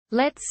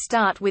Let's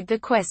start with the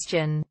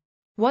question.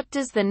 What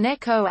does the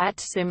Neko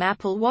Atsume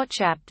Apple Watch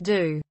app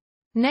do?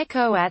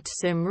 Neko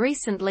Atsume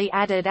recently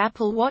added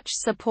Apple Watch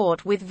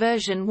support with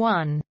version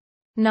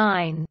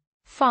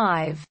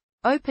 1.9.5.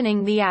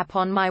 Opening the app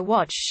on my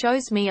watch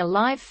shows me a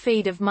live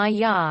feed of my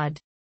yard.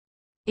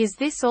 Is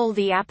this all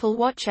the Apple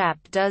Watch app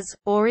does,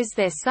 or is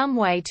there some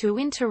way to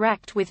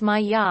interact with my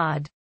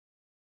yard?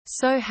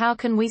 So how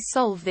can we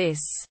solve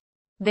this?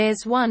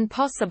 There's one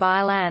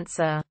possible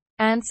answer.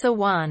 Answer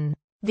 1.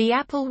 The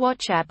Apple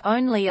Watch app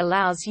only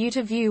allows you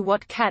to view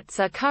what cats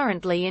are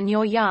currently in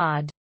your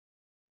yard.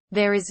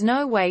 There is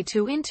no way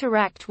to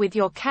interact with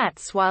your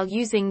cats while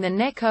using the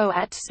Neko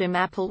Atsume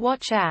Apple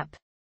Watch app.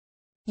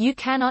 You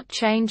cannot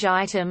change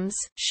items,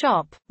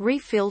 shop,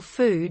 refill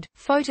food,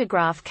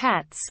 photograph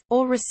cats,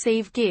 or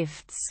receive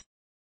gifts.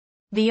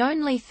 The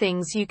only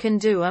things you can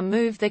do are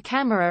move the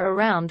camera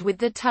around with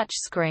the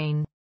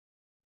touchscreen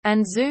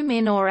and zoom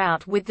in or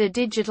out with the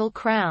digital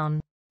crown.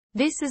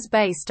 This is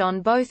based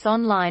on both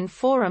online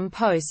forum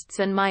posts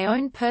and my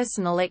own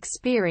personal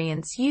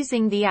experience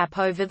using the app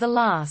over the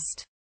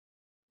last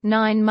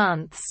 9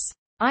 months.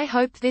 I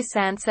hope this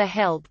answer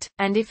helped,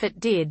 and if it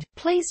did,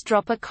 please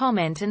drop a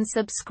comment and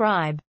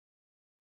subscribe.